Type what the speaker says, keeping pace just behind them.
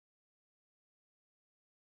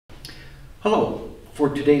Hello, for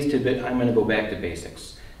today's tidbit I'm going to go back to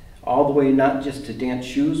basics. All the way not just to dance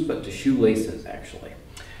shoes, but to shoelaces actually.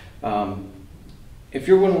 If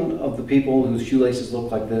you're one of the people whose shoelaces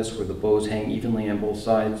look like this, where the bows hang evenly on both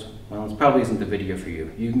sides, well, this probably isn't the video for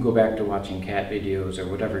you. You can go back to watching cat videos or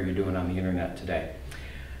whatever you're doing on the internet today.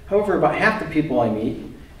 However, about half the people I meet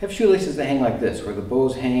have shoelaces that hang like this, where the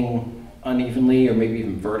bows hang unevenly or maybe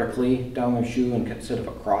even vertically down their shoe instead of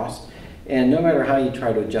across. And no matter how you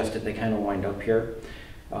try to adjust it, they kind of wind up here.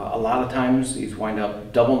 A lot of times these wind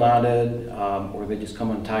up double knotted or they just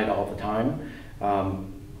come untied all the time.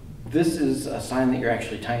 This is a sign that you're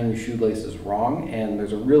actually tying your shoelaces wrong, and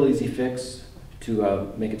there's a real easy fix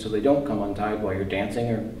to make it so they don't come untied while you're dancing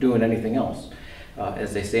or doing anything else.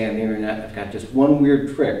 As they say on the internet, I've got just one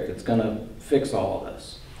weird trick that's going to fix all of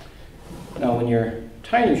this. Now when you're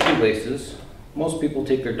tying your shoelaces, most people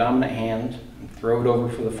take their dominant hand and throw it over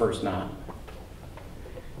for the first knot.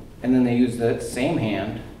 And then they use that same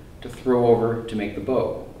hand to throw over to make the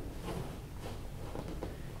bow.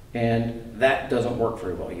 And that doesn't work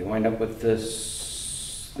very well. You wind up with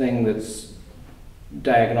this thing that's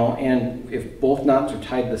diagonal, and if both knots are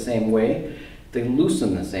tied the same way, they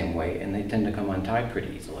loosen the same way and they tend to come untied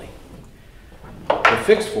pretty easily. The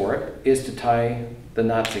fix for it is to tie the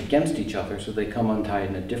knots against each other so they come untied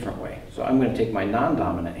in a different way. So I'm going to take my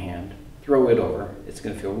non-dominant hand, throw it over. It's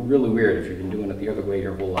going to feel really weird if you've been doing it the other way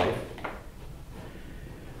your whole life.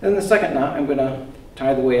 Then the second knot I'm going to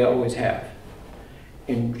tie the way I always have.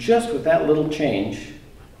 And just with that little change,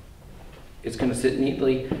 it's going to sit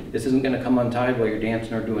neatly. This isn't going to come untied while you're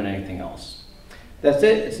dancing or doing anything else. That's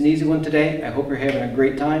it. It's an easy one today. I hope you're having a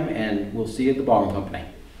great time, and we'll see you at the Ballroom Company.